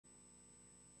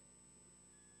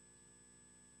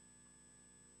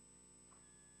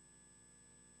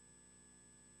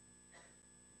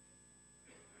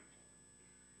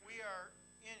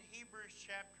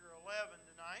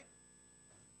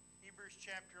Hebrews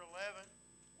chapter 11.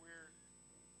 We're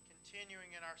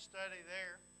continuing in our study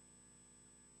there.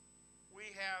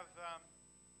 We have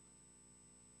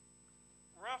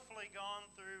roughly gone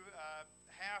through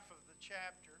half of the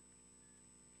chapter,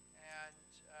 and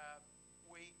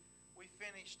we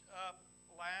finished up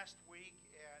last week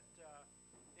at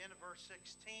the end of verse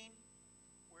 16.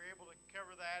 We're able to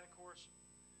cover that. Of course,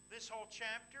 this whole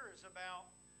chapter is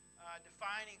about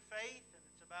defining faith, and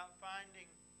it's about finding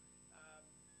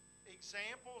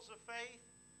examples of faith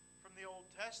from the Old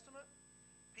Testament,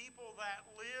 people that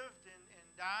lived and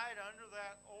died under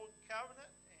that old covenant,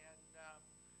 and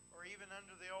or even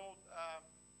under the old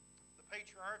the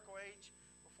patriarchal age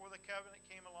before the covenant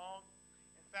came along.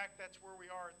 In fact, that's where we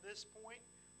are at this point.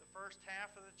 The first half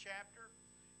of the chapter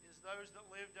is those that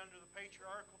lived under the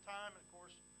patriarchal time. And of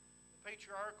course, the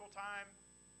patriarchal time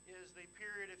is the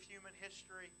period of human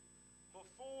history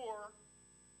before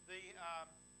the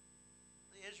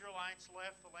Israelites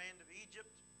left the land of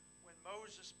Egypt, when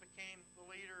Moses became the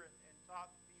leader and taught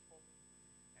the people.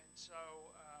 And so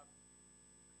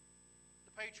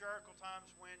the patriarchal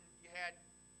times, when you had,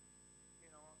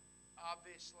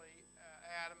 obviously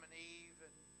Adam and Eve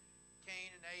and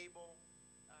Cain and Abel,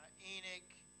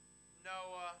 Enoch,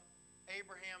 Noah,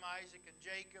 Abraham, Isaac, and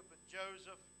Jacob, and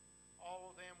Joseph, all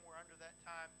of them were under that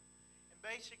time. And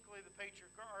basically the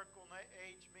patriarchal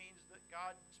age means that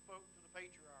God spoke to the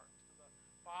patriarchs, to the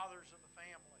fathers of the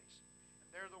families. And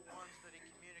they're the ones that He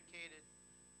communicated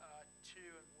to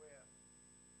and with.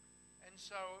 And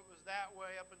so it was that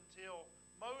way up until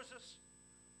Moses,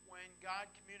 when God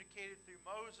communicated through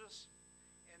Moses,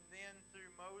 and then through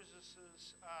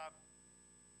Moses's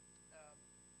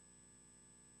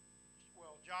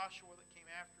Joshua that came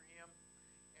after him,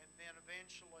 and then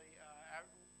eventually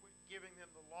giving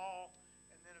them the law,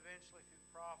 and then eventually through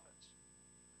the prophets.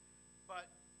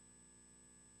 But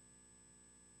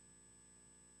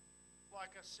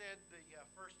like I said, the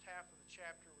first half of the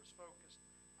chapter was focused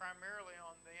primarily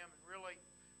on them, and really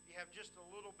you have just a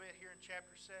little bit here in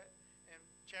chapter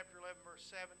 11, verse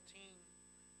 17,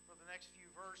 for the next few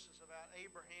verses about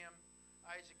Abraham,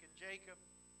 Isaac, and Jacob,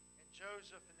 and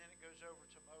Joseph, and then it goes over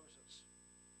to Moses.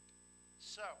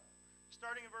 So,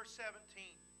 starting in verse 17,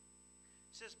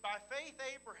 it says, "By faith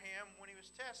Abraham, when he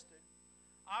was tested,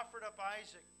 offered up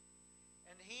Isaac,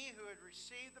 and he who had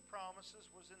received the promises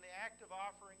was in the act of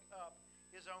offering up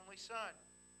his only son,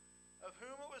 of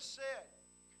whom it was said,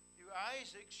 'Through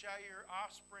Isaac shall your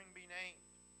offspring be named.'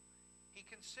 He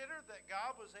considered that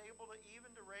God was able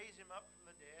even to raise him up from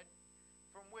the dead,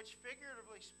 from which,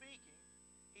 figuratively speaking,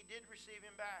 he did receive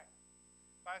him back.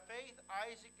 By faith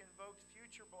Isaac invoked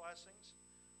future blessings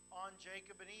on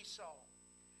Jacob and Esau.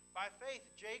 By faith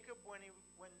Jacob, when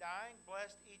dying,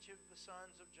 blessed each of the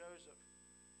sons of Joseph,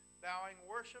 bowing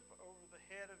worship over the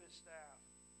head of his staff.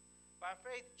 By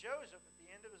faith Joseph, at the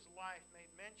end of his life,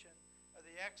 made mention of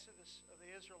the exodus of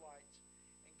the Israelites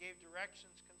and gave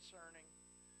directions concerning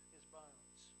his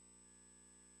bones."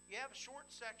 You have a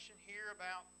short section here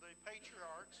about the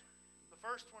patriarchs. The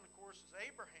first one, of course, is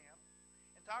Abraham,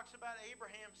 and talks about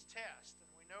Abraham's test.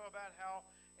 And we know about how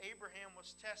Abraham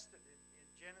was tested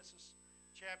in Genesis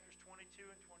chapters 22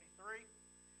 and 23,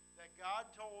 that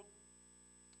God told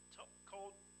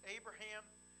Abraham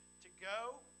to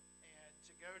go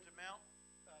to the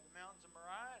mountains of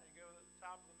Moriah, and to go to the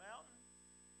top of the mountain,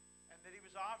 and that he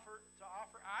was to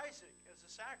offer Isaac as a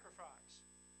sacrifice.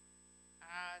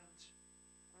 And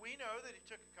we know that he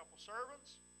took a couple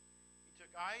servants. He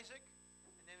took Isaac,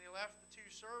 and then he left the two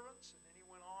servants, and then he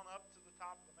went on up to the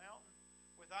top of the mountain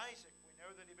with Isaac. We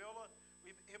know that he built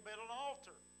an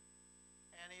altar,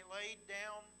 and he laid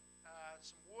down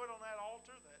some wood on that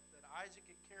altar that Isaac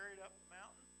had carried up the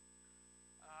mountain.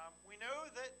 We know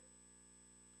that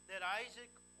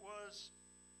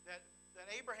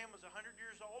Abraham was 100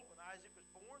 years old when Isaac was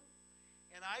born,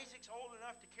 and Isaac's old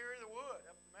enough to carry the wood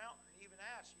up the mountain. And he even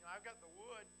asked, "I've got the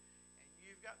wood, and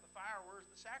you've got the fire. Where's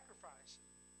the sacrifice?"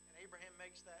 And Abraham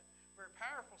makes that very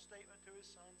powerful statement to his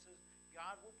son, says,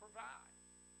 "God will provide."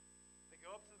 They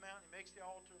go up to the mountain, he makes the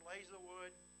altar, lays the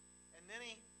wood, and then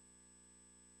he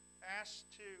asks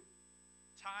to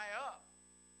tie up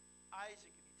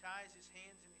Isaac, and he ties his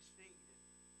hands and his feet.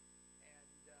 And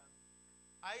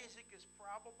Isaac is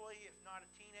probably, if not a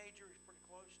teenager, he's pretty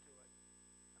close to it.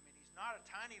 I mean, he's not a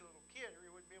tiny little kid, or he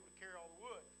wouldn't be able to carry all the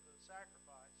wood for the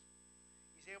sacrifice.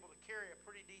 He's able to carry a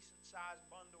pretty decent-sized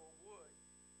bundle of wood,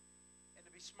 and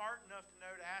to be smart enough to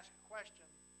know to ask a question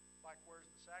like, "Where's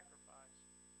the sacrifice?"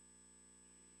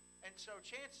 And so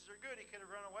chances are good he could have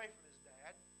run away from his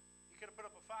dad. He could have put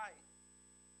up a fight.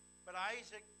 But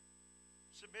Isaac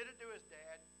submitted to his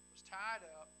dad, was tied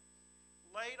up,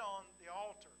 laid on the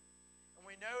altar,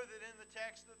 know that in the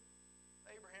text that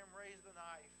Abraham raised the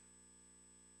knife,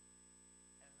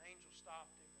 and an angel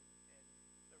stopped him, and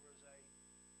there was a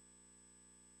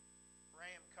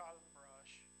ram caught in the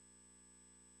brush,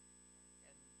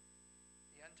 and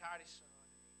he untied his son,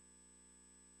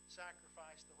 and he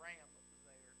sacrificed the ram that was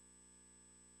there.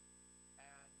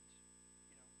 And,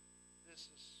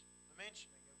 this is the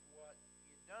mentioning of what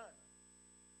he had done.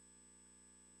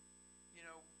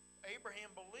 Abraham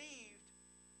believed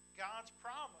God's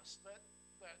promise that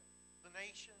the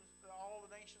nations, all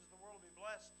the nations of the world will be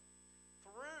blessed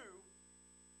through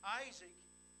Isaac,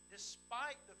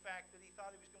 despite the fact that he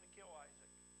thought he was going to kill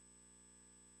Isaac.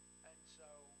 And so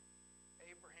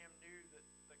Abraham knew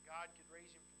that God could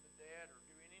raise him from the dead or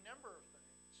do any number of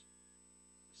things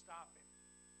to stop him.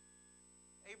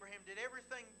 Abraham did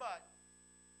everything but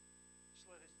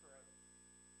slit his throat.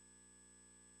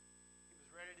 He was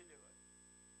ready to do it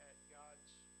at God's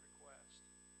request.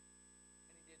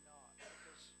 And he did not,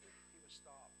 because he was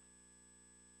stopped.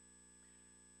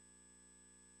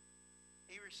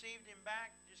 He received him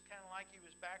back just kind of like he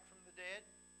was back from the dead.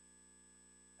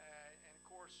 And of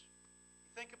course,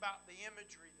 you think about the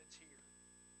imagery that's here.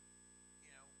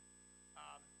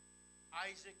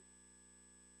 Isaac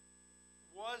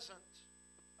wasn't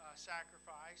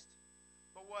sacrificed,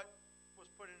 but what was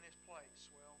put in his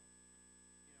place? Well,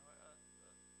 a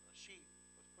sheep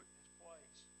was put in his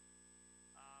place.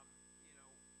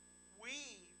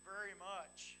 We very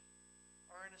much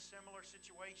are in a similar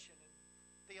situation in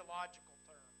theological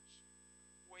terms.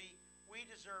 We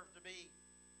deserve to be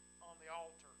on the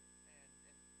altar and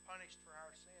punished for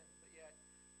our sins, but yet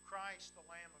Christ, the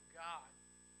Lamb of God,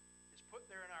 is put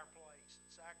there in our place and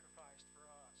sacrificed for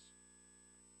us.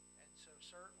 And so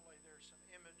certainly there's some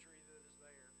imagery that is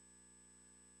there.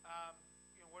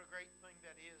 What a great thing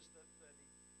that is that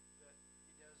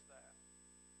he does that.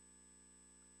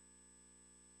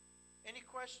 Any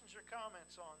questions or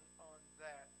comments on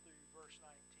that through verse 19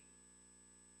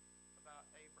 about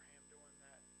Abraham doing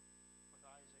that with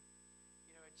Isaac?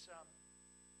 It's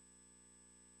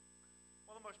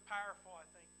one of the most powerful, I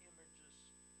think, images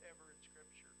ever in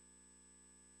Scripture.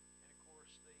 And of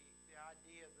course, the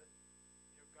idea that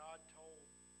God told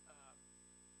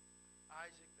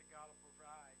Isaac that God will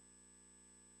provide.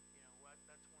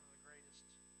 That's one of the greatest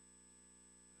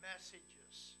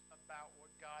messages about what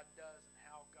God does and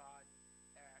how God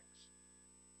acts.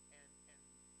 And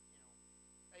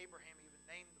Abraham even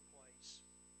named the place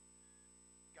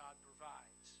God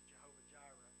provides, Jehovah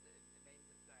Jireh, and named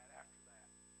it that after that.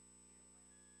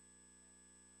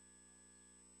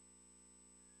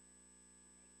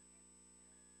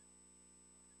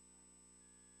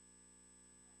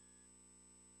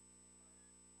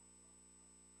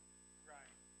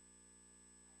 Right.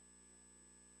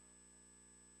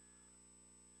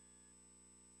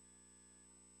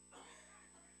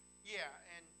 Yeah,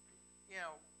 and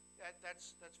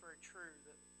that's very true.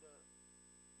 That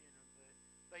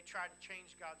they tried to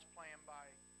change God's plan by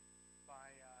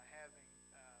having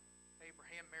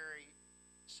Abraham marry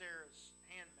Sarah's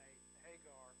handmaid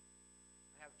Hagar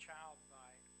and have a child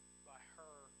by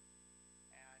her,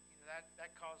 and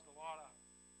that caused a lot of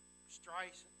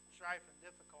strife and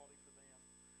difficulty for them.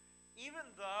 Even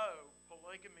though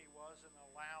polygamy was an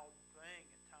allowed thing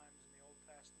at times in the Old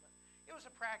Testament, it was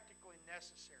a practically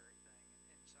necessary thing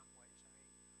in some ways.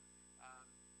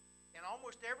 In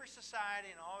almost every society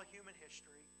in all human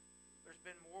history, there's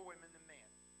been more women than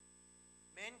men.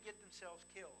 Men get themselves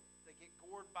killed. They get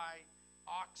gored by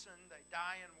oxen, they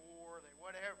die in war, they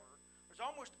whatever. There's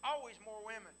almost always more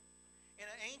women. In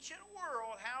an ancient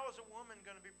world, how is a woman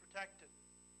going to be protected?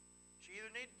 She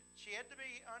had to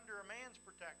be under a man's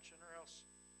protection, or else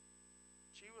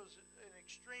she was in an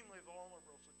extremely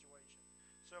vulnerable situation.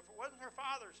 So if it wasn't her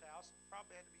father's house, it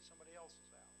probably had to be somebody else's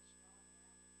house.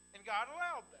 And God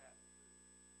allowed that.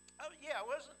 It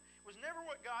was never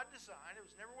what God designed. It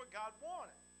was never what God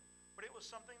wanted. But it was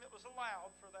something that was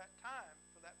allowed for that time,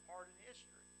 for that part in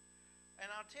history. And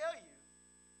I'll tell you,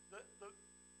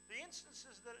 the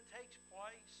instances that it takes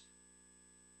place,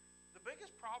 the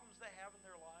biggest problems they have in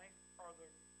their life are the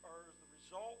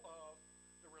result of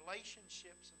the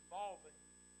relationships involving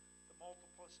the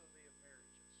multiplicity of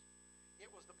marriages.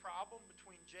 It was the problem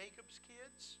between Jacob's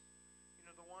kids,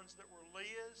 the ones that were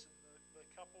Leah's, and the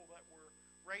couple that were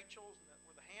Rachel's, and that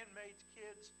were the handmaid's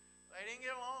kids. They didn't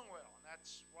get along well, and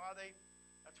that's why they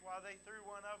threw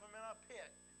one of them in a pit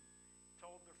and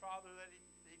told their father that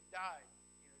he died.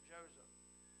 Joseph.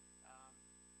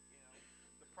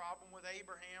 The problem with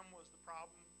Abraham was the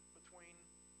problem between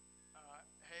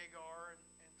Hagar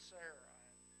and Sarah.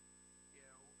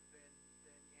 And,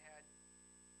 then you had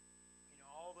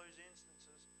all those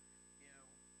instances.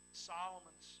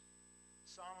 Solomon's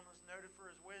noted for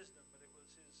his wisdom, but it was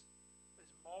his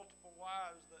multiple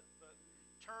wives that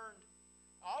turned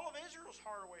all of Israel's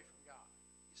heart away from God.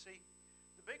 You see,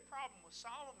 the big problem with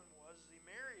Solomon was he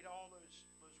married all those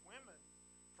women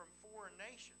from foreign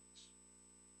nations.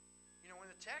 You know, when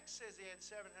the text says he had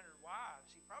 700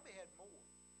 wives, he probably had more.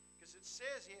 Because it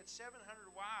says he had 700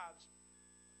 wives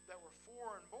that were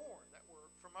foreign born, that were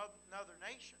from another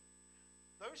nation.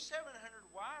 Those 700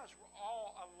 wives were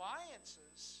all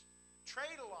alliances,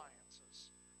 trade alliances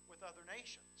with other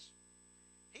nations.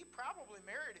 He probably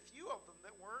married a few of them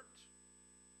that weren't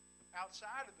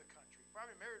outside of the country. He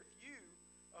probably married a few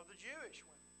of the Jewish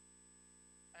women.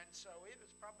 And so it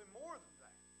was probably more than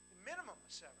that. The minimum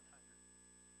of 700.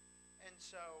 And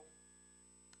so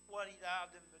what he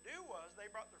allowed them to do was they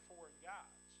brought their foreign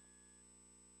gods.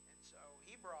 And so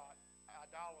he brought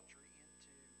idolatry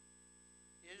into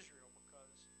Israel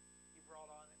because he brought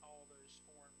on all those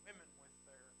foreign women with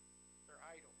their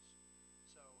idols.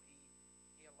 So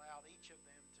he allowed each of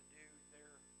them to do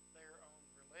their own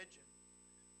religion,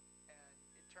 and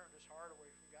it turned his heart away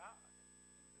from God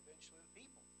and eventually the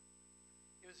people.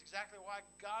 It was exactly why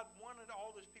God wanted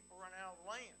all those people run out of the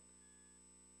land.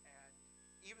 And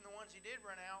even the ones he did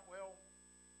run out, well,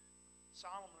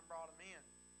 Solomon brought them in.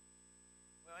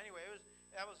 Well, anyway,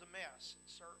 that was a mess, and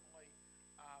certainly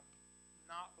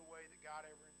not the way that God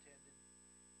ever intended.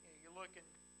 You know, you look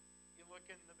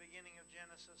in the beginning of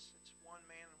Genesis, it's one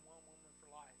man and one woman for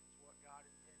life. It's what God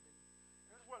intended.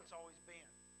 And that's what it's always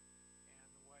been, and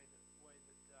the way that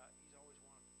He's always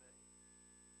wanted to be.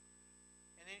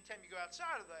 And anytime you go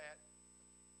outside of that,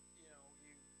 you know,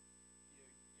 you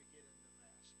get into a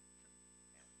mess.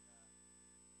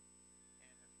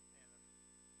 And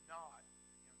if not,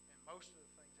 you know, and most of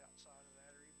the things outside of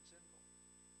that are even sinful.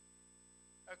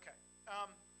 Okay.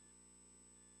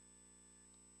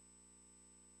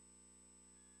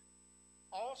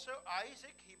 Also,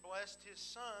 Isaac, he blessed his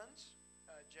sons,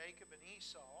 Jacob and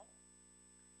Esau.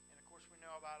 And of course, we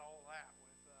know about all that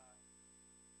with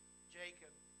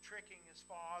Jacob tricking his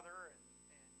father and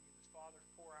his father's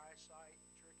poor eyesight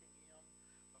and tricking him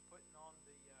by putting on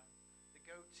the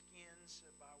goat skins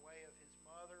by way of his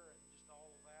mother and just all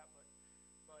of that.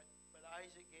 But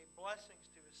Isaac gave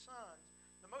blessings to his sons.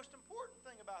 The most important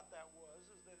thing about that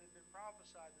is that it had been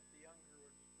prophesied that the younger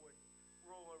would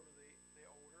rule over the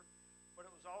older. But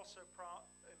it was also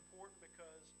important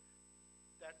because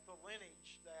that's the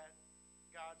lineage that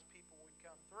God's people would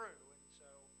come through. And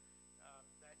so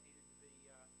that needed to be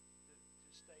to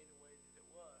stay the way that it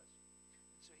was.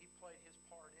 And so he played his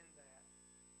part in that.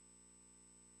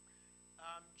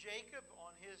 Jacob,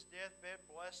 on his deathbed,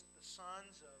 blessed the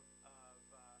sons of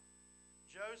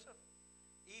Joseph,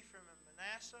 Ephraim and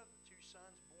Manasseh, the two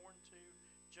sons born to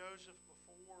Joseph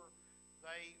before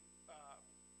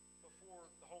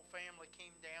the whole family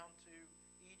came down to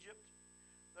Egypt.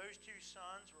 Those two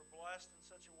sons were blessed in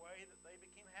such a way that they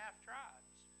became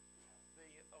half-tribes. The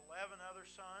 11 other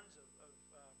sons of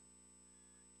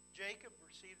Jacob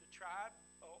received a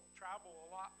tribal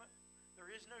allotment. There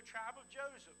is no tribe of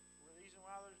Joseph. The reason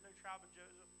why there's no tribe of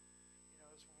Joseph, you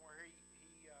know, is from where he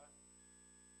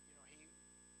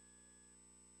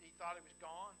thought he was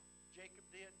gone. Jacob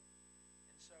did,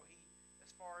 and so he,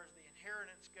 as far as the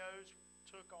inheritance goes,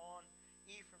 took on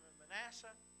Ephraim and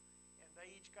Manasseh, and they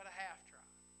each got a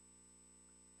half-tribe.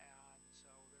 And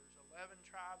so there's 11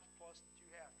 tribes plus the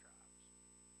 2 half-tribes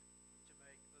to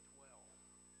make the 12.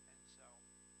 And so,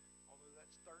 although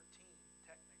that's 13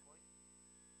 technically,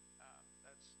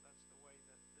 that's the way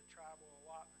that the tribal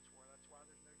allotments were. That's why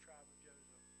there's no tribe of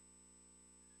Joseph.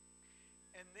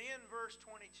 And then verse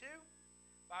 22,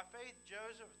 by faith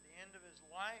Joseph at the end of his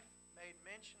life made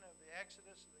mention of the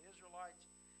exodus of the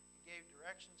Israelites and gave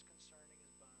directions concerning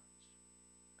his bones.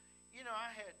 You know,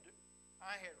 I had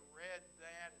read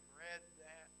that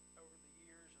over the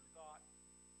years and thought,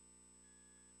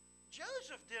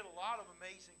 Joseph did a lot of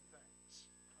amazing things.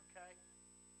 Okay?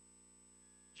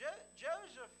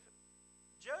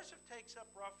 Joseph takes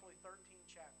up roughly 13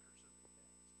 chapters of the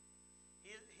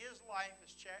text. His life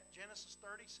is Genesis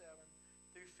 37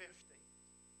 through 50.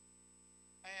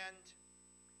 And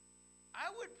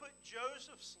I would put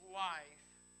Joseph's life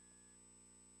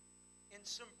in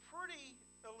some pretty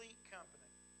elite company.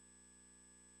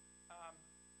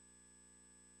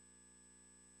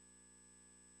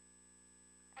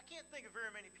 I can't think of very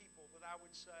many people that I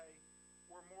would say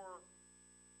were more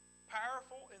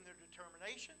powerful in their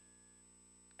determination,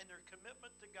 in their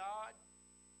commitment to God,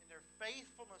 in their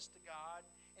faithfulness to God,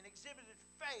 and exhibited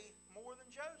faith more than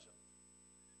Joseph.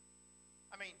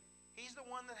 I mean, he's the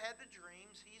one that had the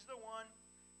dreams. He's the one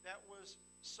that was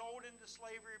sold into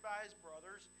slavery by his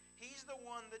brothers. He's the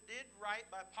one that did right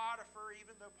by Potiphar,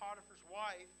 even though Potiphar's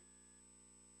wife,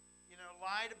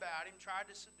 lied about him, tried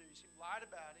to seduce him, lied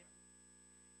about him.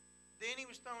 Then he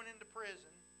was thrown into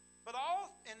prison.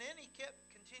 And then he kept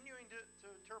continuing to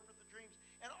interpret the dreams.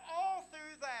 And all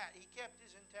through that, he kept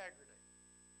his integrity.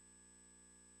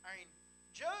 I mean,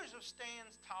 Joseph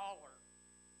stands taller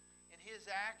in his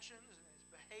actions and his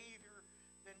behavior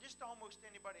than just almost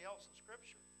anybody else in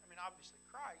Scripture. I mean, obviously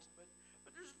Christ, but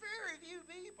there's very few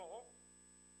people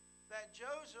that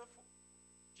Joseph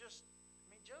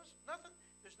nothing,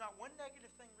 there's not one negative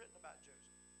thing written about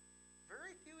Joseph.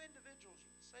 Very few individuals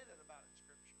you can say that about in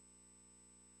Scripture.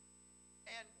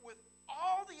 And with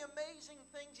all the amazing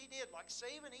things he did, like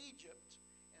saving Egypt,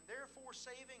 and therefore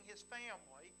saving his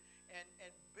family,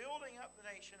 and building up the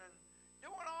nation, and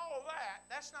doing all of that,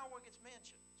 that's not what gets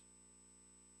mentioned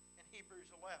in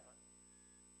Hebrews 11.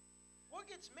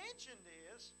 What gets mentioned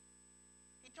is,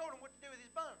 he told him what to do with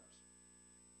his bones.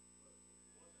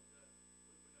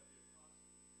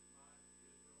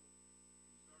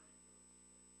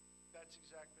 That's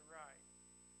exactly right.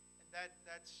 And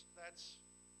that's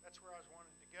where I was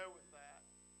wanting to go with that.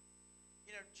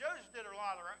 Joseph did a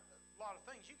lot of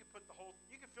things. You could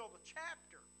fill the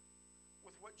chapter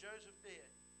with what Joseph did.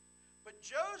 But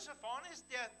Joseph on his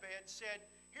deathbed said,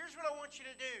 here's what I want you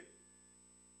to do.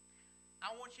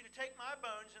 I want you to take my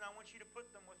bones and I want you to put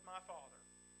them with my father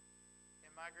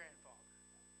and my grandfather.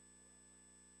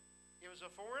 It was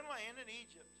a foreign land in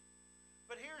Egypt.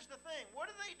 But here's the thing. What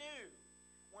do?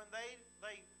 When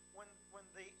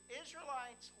the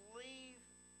Israelites leave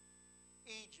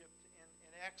Egypt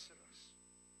in Exodus,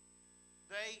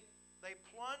 they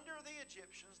plunder the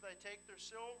Egyptians. They take their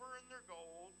silver and their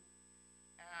gold,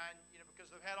 and because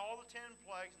they've had all the 10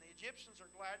 plagues, and the Egyptians are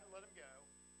glad to let them go.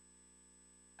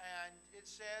 And it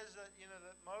says that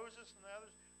that Moses and the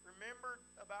others remembered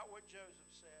about what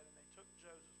Joseph said, and they took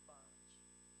Joseph's bones.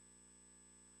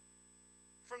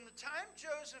 From the time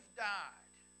Joseph died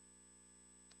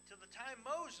to the time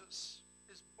Moses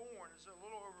is born is a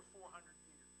little over 400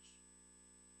 years.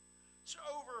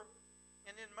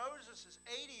 And then Moses is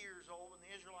 80 years old when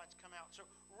the Israelites come out. So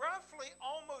roughly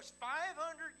almost 500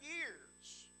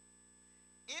 years,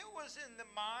 it was in the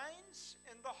minds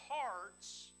and the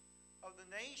hearts of the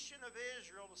nation of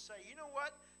Israel to say, you know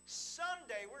what?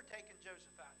 Someday we're taking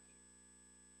Joseph out of here.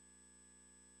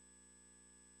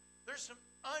 There's some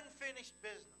unfinished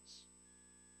business.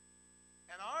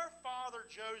 And our father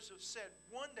Joseph said,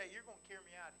 one day you're going to carry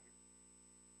me out of here.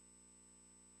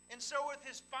 And so with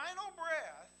his final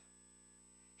breath,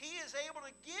 he is able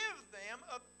to give them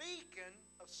a beacon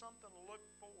of something to look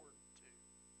forward to.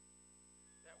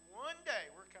 That one day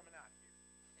we're coming out here,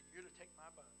 and you're to take my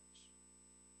bones.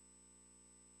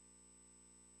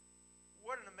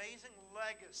 What an amazing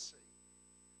legacy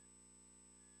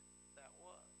that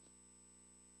was.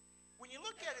 When you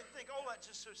look at it and think, oh, that's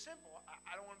just so simple.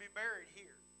 I don't want to be buried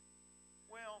here.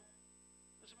 Well,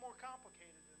 it's more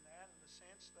complicated than that in the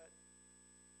sense that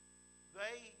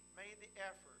they made the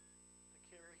effort to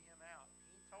carry him out.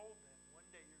 He told them, one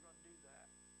day you're going to do that.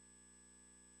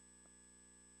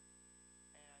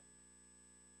 And,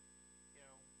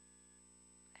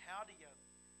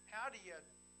 how do you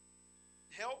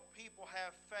help people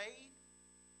have faith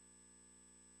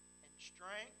and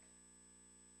strength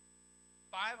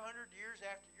 500 years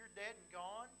after you're dead and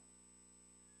gone?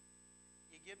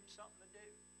 You give them something to do.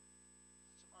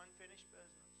 Some unfinished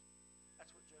business.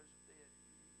 That's what Joseph did.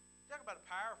 Talk about a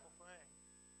powerful thing,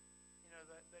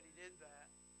 that he did that.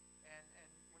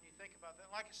 And when you think about that,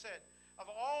 like I said,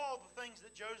 of all the things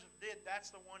that Joseph did,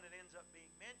 that's the one that ends up being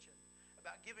mentioned,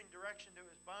 about giving direction to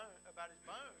about his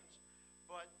bones.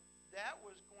 But that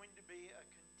was going to be a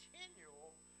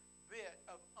continual bit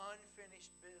of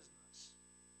unfinished business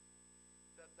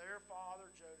that their father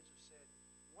Joseph said,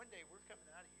 one day we're coming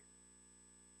out of here.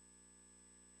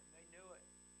 And they knew it.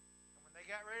 And when they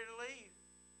got ready to leave,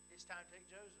 it's time to take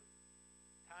Joseph.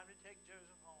 Time to take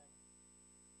Joseph home.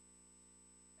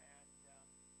 And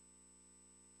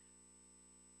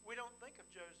we don't think of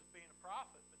Joseph being a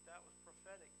prophet, but that was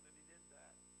prophetic that he did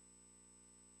that.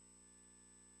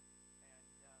 And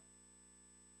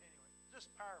anyway,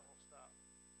 just powerful stuff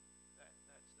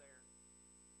that's there.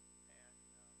 And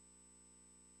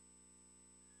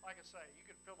like I say, you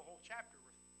could fill the whole chapter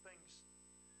with things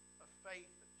of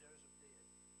faith that Joseph did.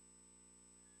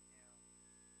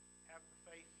 Having the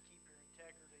faith to keep your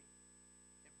integrity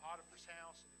in Potiphar's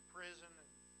house and in prison, and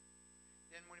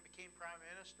then when he became prime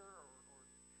minister or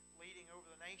leading over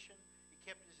the nation, he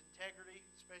kept his integrity,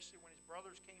 especially when his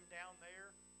brothers came down there.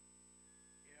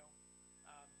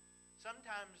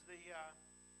 Sometimes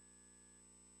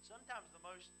sometimes the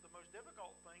most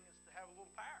difficult thing is to have a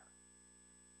little power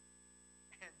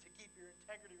and to keep your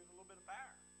integrity with a little bit of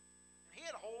power. And he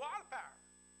had a whole lot of power.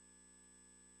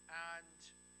 And,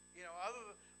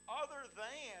 other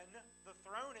than the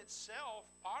throne itself,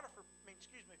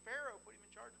 Pharaoh put him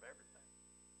in charge of everything.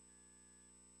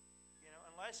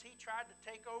 Unless he tried to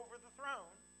take over the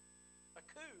throne, a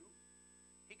coup,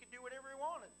 he could do whatever he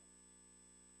wanted.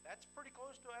 That's pretty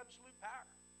close to absolute power.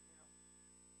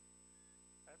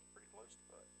 That's pretty close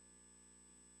to it.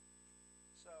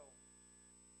 So,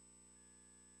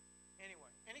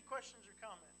 anyway, any questions or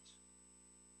comments?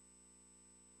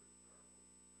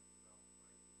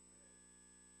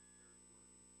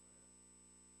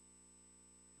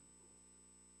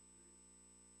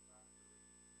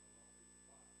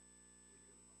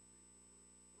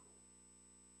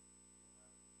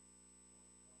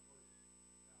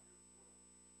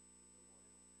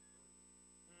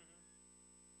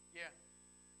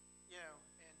 Yeah,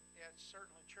 and it's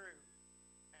certainly true.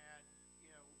 And, you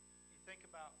think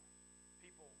about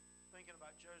people thinking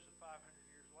about Joseph 500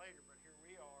 years later, but here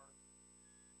we are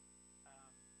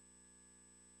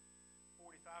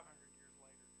 4,500 years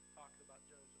later talking about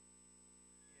Joseph.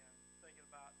 Thinking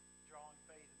about drawing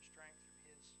faith and strength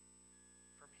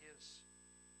from his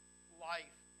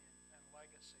life and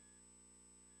legacy.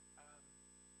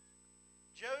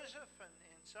 Joseph and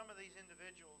some of these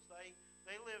individuals,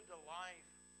 they lived a life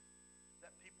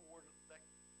that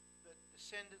that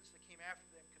descendants that came after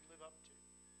them could live up to.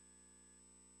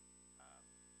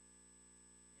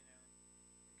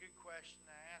 Good question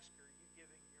to ask: are you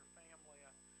giving your family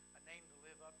a name to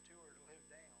live up to or to live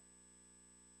down?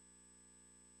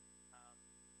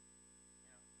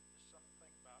 Just something to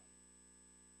think about.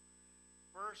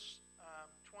 Verse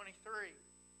 23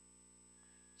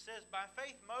 says, "By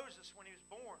faith Moses, when he was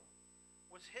born,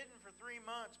 was hidden for 3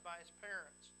 months by his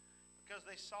parents, because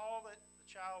they saw that the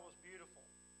child was beautiful,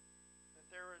 that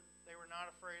they were not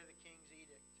afraid of the king's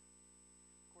edict."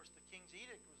 Of course, the king's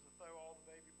edict was to throw all the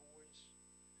baby boys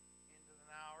into the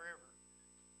Nile River.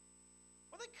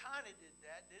 Well, they kind of did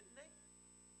that, didn't they?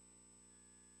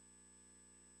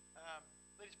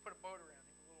 They just put a boat around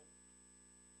him, a little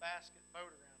basket boat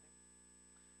around him.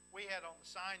 We had on the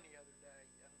sign the other day,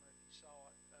 I don't know if you saw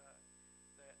it, that I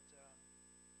forget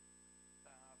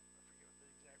what the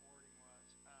exact wording was.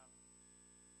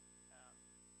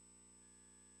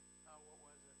 What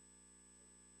was it?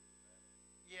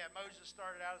 Yeah, Moses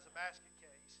started out as a basket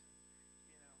case.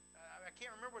 I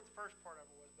can't remember what the first part of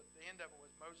it was, but the end of it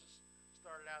was Moses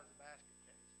started out as a basket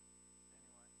case.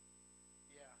 Anyway,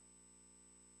 yeah.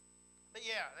 But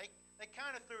yeah, they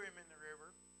kind of threw him in the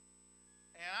river,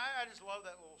 and I just love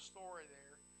that little story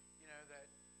there. That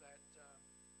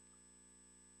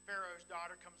Pharaoh's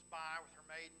daughter comes by with her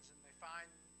maidens, and they find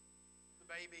the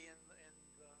baby in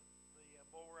the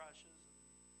bulrushes,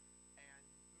 and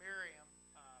Miriam,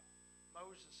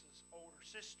 Moses' older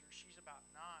sister, she's about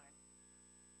 9.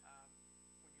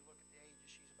 When you look at the ages,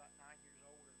 she's about 9 years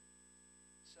older.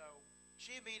 So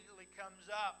she immediately comes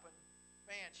up, and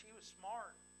man, she was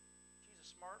smart. She's a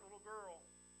smart little girl.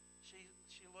 She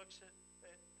looks at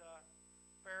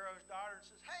Pharaoh's daughter and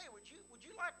says, "Hey, would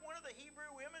you like one of the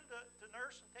Hebrew women to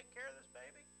nurse and take care of this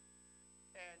baby,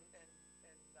 and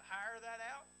hire that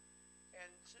out?"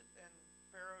 And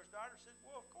Pharaoh's daughter said,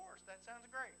 "Well, of course, that sounds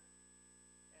great."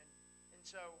 And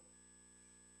so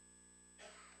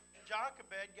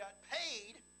Jochebed got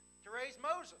paid to raise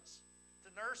Moses, to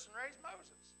nurse and raise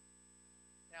Moses.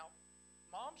 Now,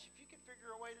 moms, if you can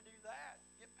figure a way to do that,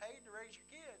 get paid to raise your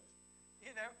kids,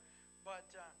 But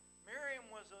Miriam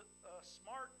was a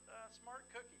smart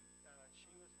cookie.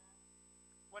 She was.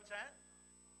 What's that?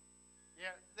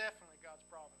 Yeah, definitely God's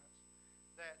providence.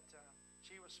 That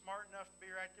she was smart enough to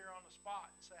be right there on the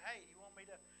spot and say, "Hey, you want me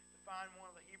to find one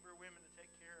of the Hebrew women to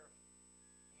take care of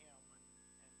him?"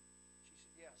 And she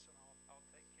said, "Yes, and I'll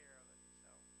take care of it."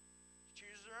 So she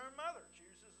chooses her own mother,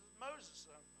 chooses Moses'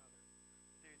 own mother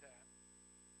to do that.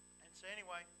 And so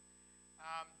anyway,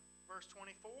 verse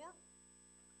 24.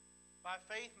 "By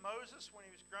faith Moses, when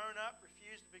he was grown up,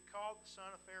 refused to be called the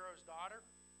son of Pharaoh's daughter,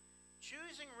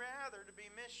 choosing rather to be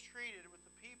mistreated with the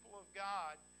people of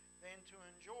God than to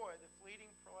enjoy the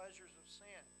fleeting pleasures of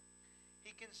sin.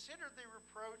 He considered the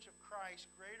reproach of Christ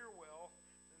greater wealth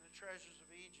than the treasures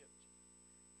of Egypt,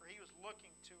 for he was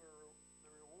looking to the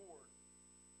reward."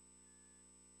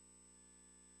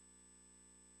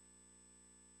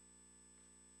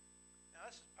 Now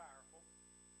this is powerful.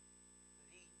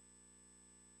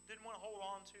 Didn't want to hold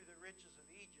on to the riches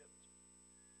of Egypt,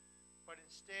 but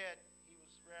instead he was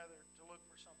rather to look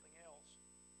for something else.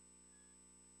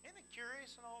 Isn't it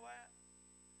curious and all that?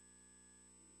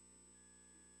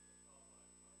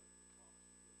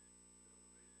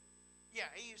 Yeah,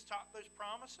 he was taught those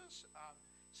promises.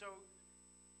 So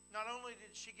not only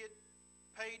did she get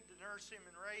paid to nurse him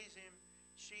and raise him,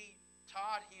 she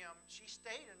taught him. She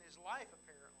stayed in his life,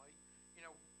 apparently,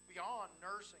 beyond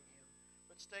nursing him,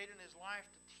 but stayed in his life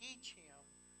to teach him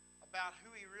about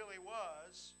who he really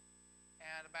was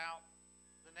and about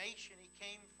the nation he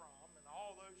came from and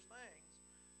all those things,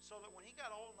 so that when he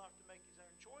got old enough to make his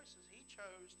own choices, he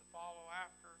chose to follow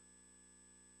after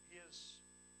his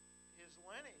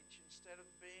lineage instead of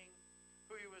being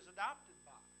who he was adopted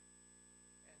by,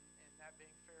 and that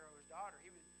being Pharaoh's daughter.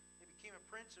 He became a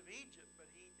prince of Egypt,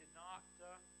 but he did not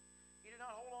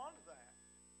hold on to that.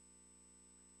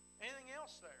 Anything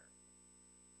else there?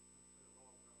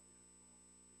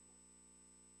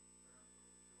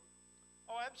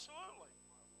 Oh, absolutely.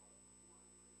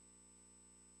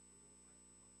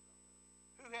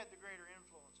 Who had the greater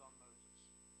influence on Moses?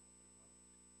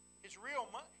 His real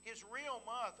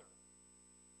mother,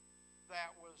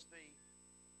 that was the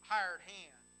hired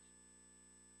hand,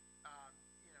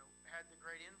 had the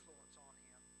great influence on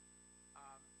him.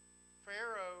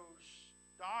 Pharaoh's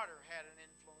daughter had an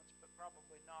influence, but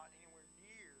probably not anywhere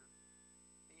near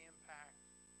the impact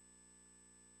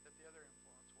that the other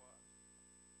influence was.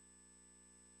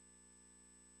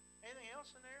 Anything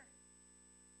else in there?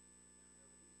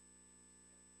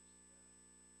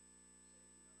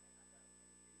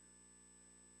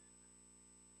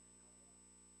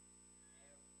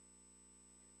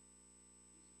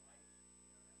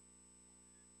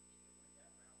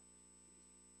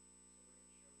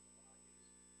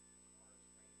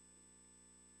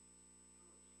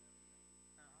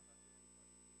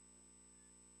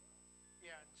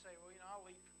 Yeah, and say, well, I'll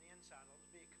lead from the inside. I'll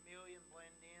just be a chameleon,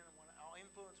 blend in, and I'll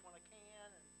influence when I can.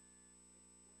 And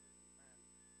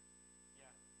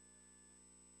yeah.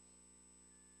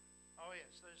 Oh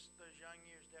yes, those young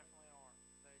years definitely are.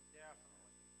 They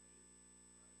definitely.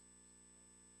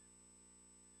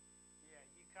 Yeah,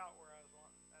 you caught where I was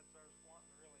wanting. That's where I was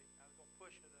wanting. Really, I was going to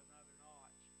push it another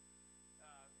notch.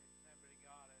 If nobody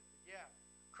got it. But yeah,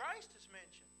 Christ is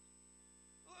mentioned.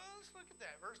 Well, let's look at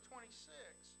that, verse 26.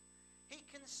 He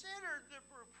considered the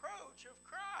reproach of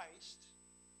Christ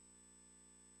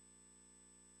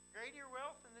greater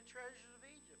wealth than the treasures of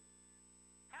Egypt.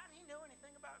 How did he know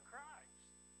anything about Christ?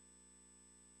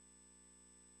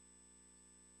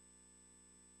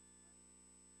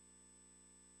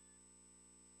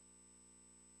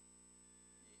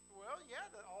 Well, yeah,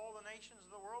 all the nations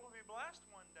of the world will be blessed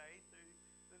one day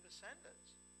through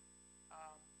descendants.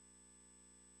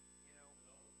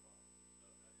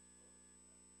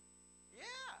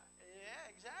 Yeah,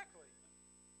 exactly.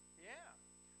 Yeah.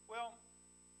 Well,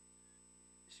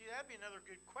 you see, that'd be another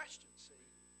good question. See,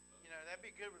 that'd be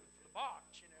good for the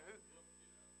box.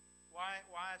 Why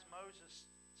is Moses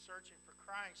searching for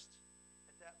Christ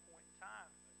at that point in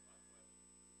time?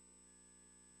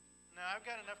 No, I've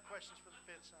got enough questions for the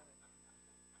fifth Sunday.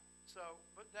 So,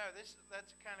 but no, that's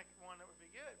kind of one that would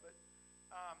be good. But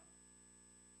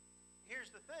here's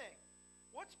the thing.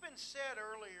 What's been said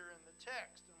earlier in the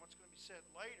text and what's going to be said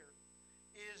later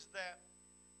is that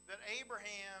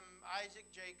Abraham, Isaac,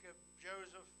 Jacob,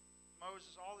 Joseph,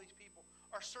 Moses, all these people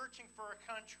are searching for a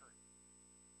country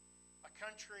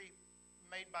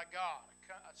made by God,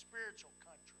 a spiritual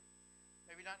country.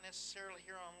 Maybe not necessarily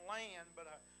here on land, but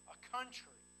a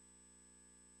country.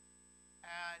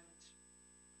 And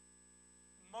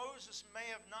Moses may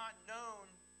have not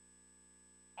known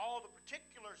all the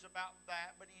particulars about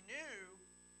that, but he knew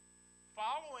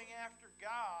following after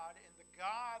God and the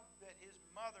God that his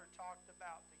mother talked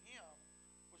about to him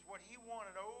was what he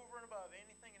wanted over and above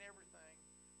anything and everything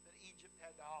that Egypt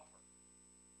had to offer.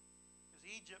 Because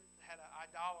Egypt had an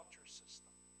idolatrous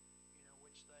system,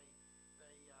 which they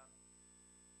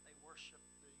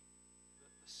worshiped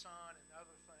the sun and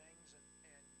other things,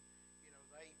 and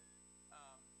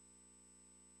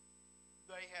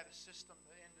they had a system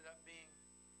that ended up being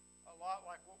a lot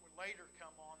like what would later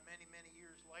come on many, many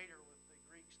years later with the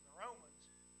Greeks and the Romans.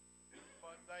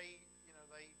 But they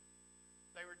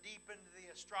were deep into the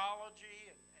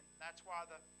astrology, and that's why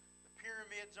the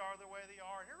pyramids are the way they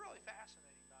are. And they're really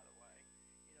fascinating, by the way,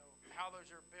 how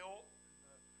those are built,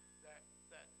 and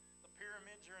that the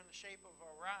pyramids are in the shape of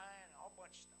Orion, and a whole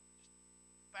bunch of stuff. Just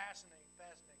fascinating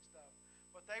stuff.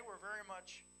 But they were very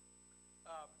much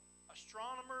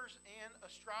astronomers and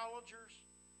astrologers,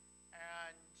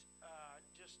 and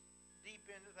just deep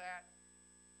into that.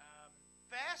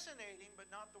 Fascinating, but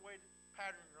not the way to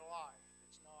pattern your life.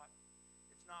 It's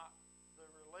not the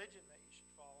religion that you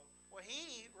should follow. Well,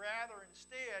 he rather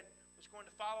instead was going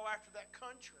to follow after that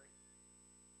country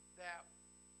that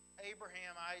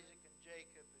Abraham, Isaac, and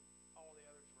Jacob, and all the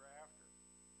others were after.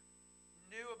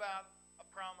 knew about a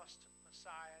promised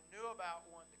Messiah, knew about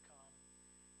one to come,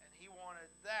 and he wanted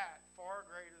that far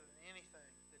greater than anything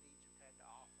that Egypt had to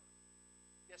offer.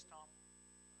 Yes, Tom?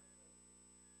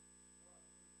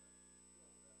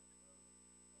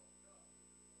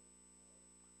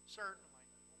 Certainly.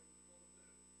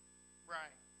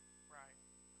 Right, right.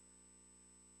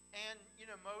 And,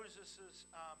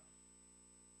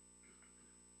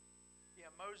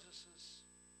 Moses's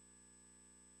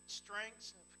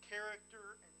strengths of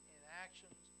character and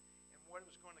actions and what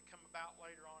was going to come about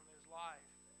later on in his life.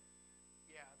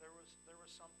 Yeah, there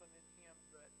was something in him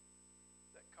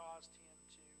that caused him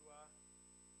to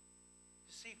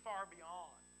see far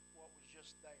beyond what was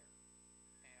just there.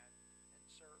 And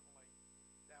certainly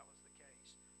that was the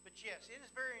case. But yes, it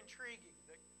is very intriguing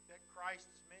that Christ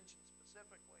is mentioned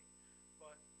specifically,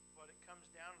 but it comes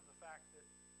down to the fact that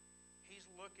he's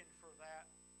looking for that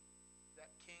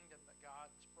kingdom that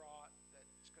God's brought,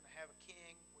 that's going to have a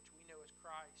king, which we know is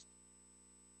Christ,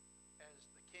 as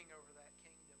the king over that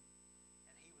kingdom.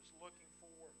 And he was looking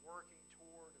for, working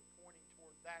toward, and pointing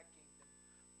toward that kingdom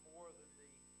more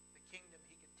than the kingdom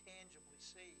he could tangibly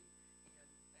see in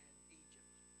Egypt.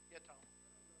 Yeah, Tom?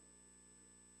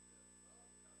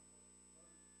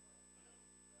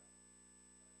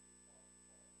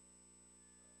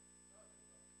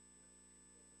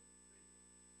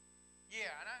 Yeah,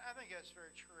 and I think that's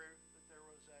very true, that there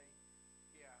was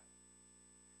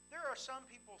there are some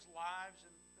people's lives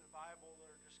in the Bible that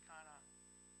are just kind of,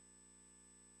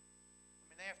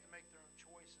 they have to make their own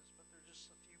choices, but there's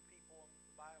just a few people in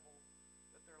the Bible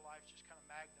that their life's just kind of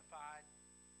magnified,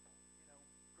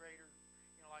 greater,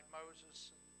 like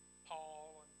Moses and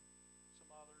Paul and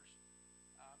some others.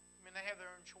 They have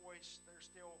their own choice. They're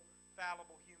still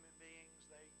fallible human beings.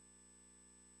 They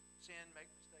sin, make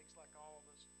mistakes like all of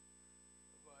us.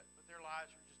 But their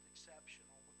lives are just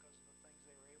exceptional because of the things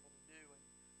they were able to do and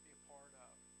be a part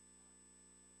of.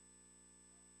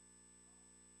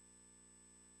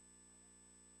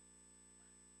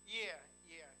 Yeah,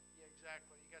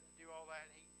 exactly. You got to do all that.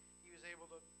 He was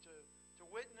able to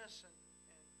witness and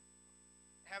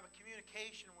have a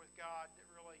communication with God that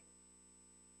really,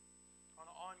 on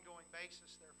an ongoing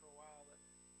basis there for a while, that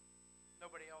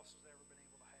nobody else has ever been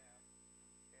able to have.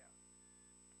 Yeah,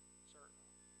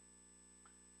 certainly.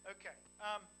 Okay.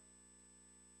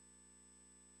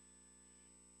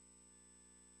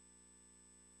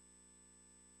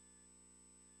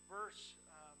 Verse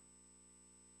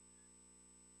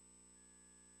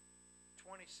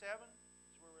 27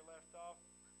 is where we left off.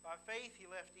 By faith he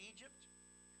left Egypt,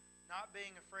 not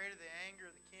being afraid of the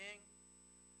anger of the king,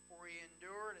 for he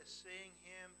endured as seeing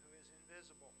him who is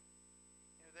invisible.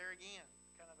 There again,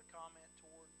 kind of a comment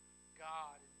toward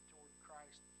God and toward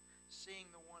Christ, seeing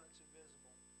the one that's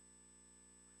invisible.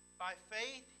 By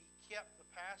faith he kept the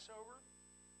Passover,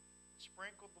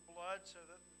 sprinkled the blood so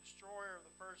that the destroyer of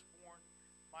the firstborn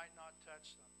might not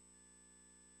touch them.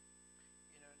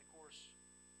 And of course,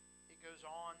 it goes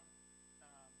on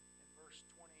in verse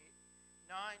 29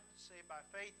 to say, by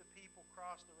faith the people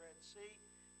crossed the Red Sea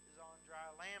as on dry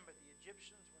land, but the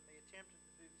Egyptians, when they attempted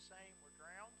to do the same, were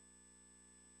drowned.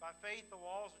 By faith the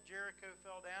walls of Jericho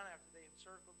fell down after they had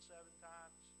circled 7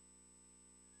 times.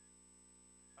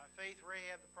 By faith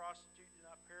Rahab the prostitute did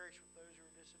not perish with those who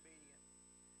were disobedient,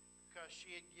 because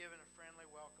she had given a friendly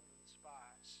welcome to the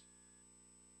spies.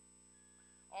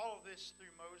 All of this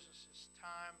through Moses'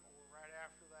 time, or right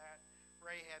after that.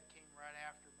 Rahab came right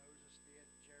after Moses did,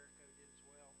 and Jericho did as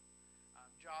well.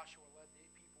 Joshua led the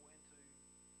people into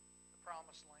the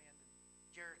promised land, and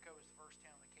Jericho was the first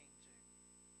town they came to.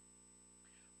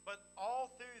 But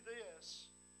all through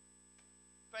this,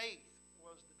 faith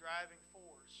was the driving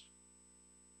force.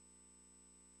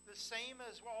 The same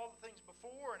as all the things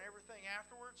before and everything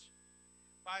afterwards.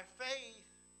 By faith,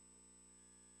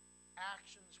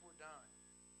 actions were done.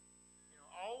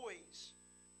 Always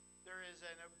there is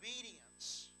an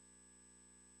obedience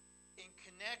in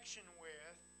connection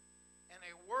with and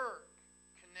a work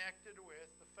connected with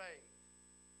the faith.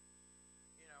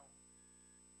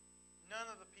 None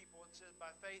of the people, it says,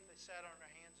 by faith they sat on their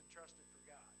hands and trusted for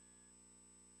God.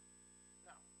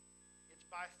 No. It's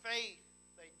by faith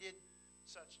they did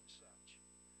such and such.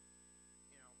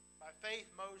 By faith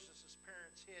Moses'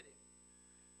 parents hid him.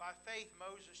 By faith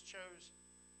Moses chose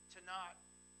to not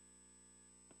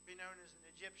be known as an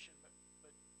Egyptian, but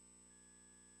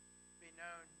be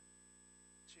known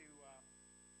to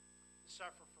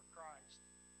suffer for Christ.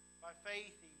 By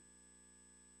faith he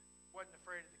wasn't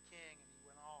afraid of the king, and he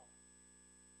went on.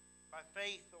 By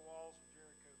faith the walls of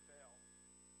Jericho fell.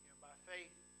 By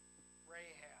faith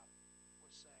Rahab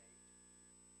was saved.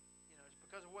 It's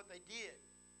because of what they did.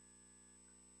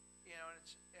 And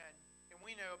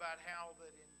we know about how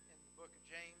that in the book of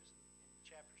James, in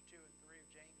chapters 2 and 3 of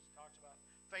James, it talks about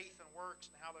faith and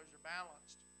works and how those are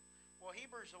balanced. Well,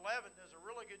 Hebrews 11 does a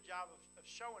really good job of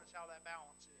showing us how that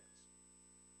balance is.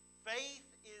 Faith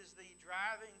is the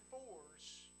driving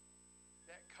force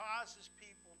that causes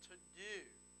people to do.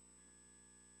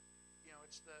 You know,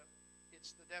 it's the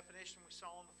definition we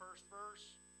saw in the first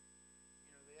verse.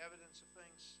 You know, the evidence of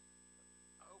things.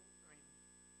 I'm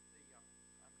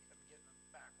getting them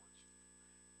backwards.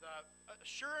 The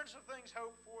assurance of things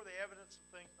hoped for, the evidence of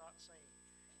things not seen.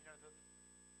 You know,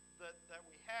 that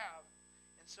we have,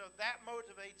 and so that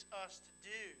motivates us to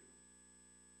do.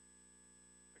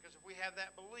 Because if we have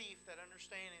that belief, that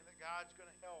understanding that God's going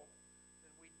to help,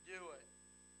 then we do it.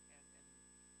 And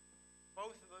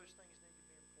both of those things need to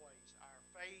be in place: our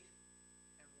faith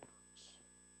and works.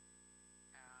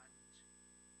 And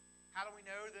how do we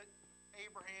know that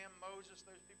Abraham, Moses,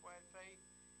 those people had faith?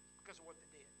 Because of what they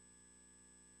did.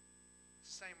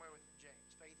 It's the same way with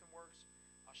James. Faith and works.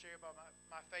 I'll share about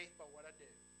my faith by what I do.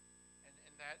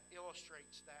 And that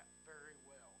illustrates that very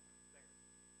well there.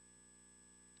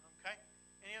 Okay?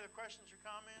 Any other questions or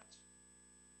comments?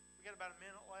 We got about a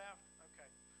minute left. Okay.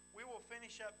 We will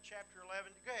finish up chapter 11.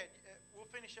 Go ahead. We'll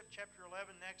finish up chapter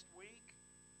 11 next week.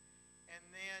 And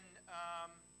then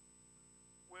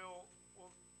we'll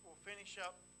finish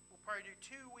up. We'll probably do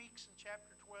 2 weeks in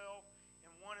chapter 12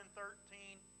 and 1 in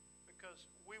 13, because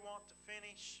we want to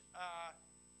finish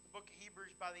the book of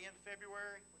Hebrews by the end of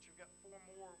February, which we've got 4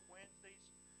 more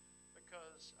Wednesdays,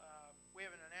 because we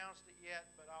haven't announced it yet,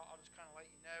 but I'll just kind of let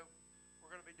you know.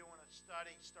 We're going to be doing a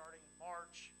study starting in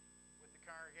March with the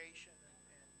congregation and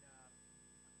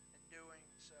doing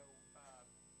so.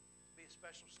 Be a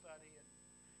special study and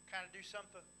kind of do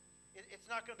something. It's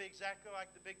not going to be exactly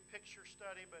like the big picture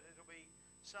study, but it'll be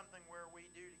something where we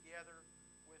do together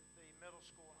with the middle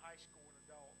school and high school and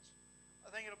adults. I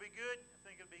think it'll be good. I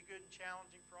think it'll be good and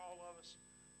challenging for all of us.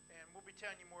 And we'll be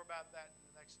telling you more about that in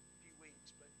the next few weeks.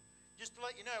 But just to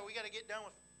let you know, we got to get done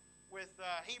with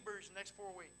Hebrews the next 4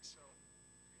 weeks. So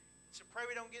pray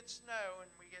we don't get snow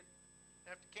and we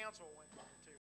have to cancel Wednesday.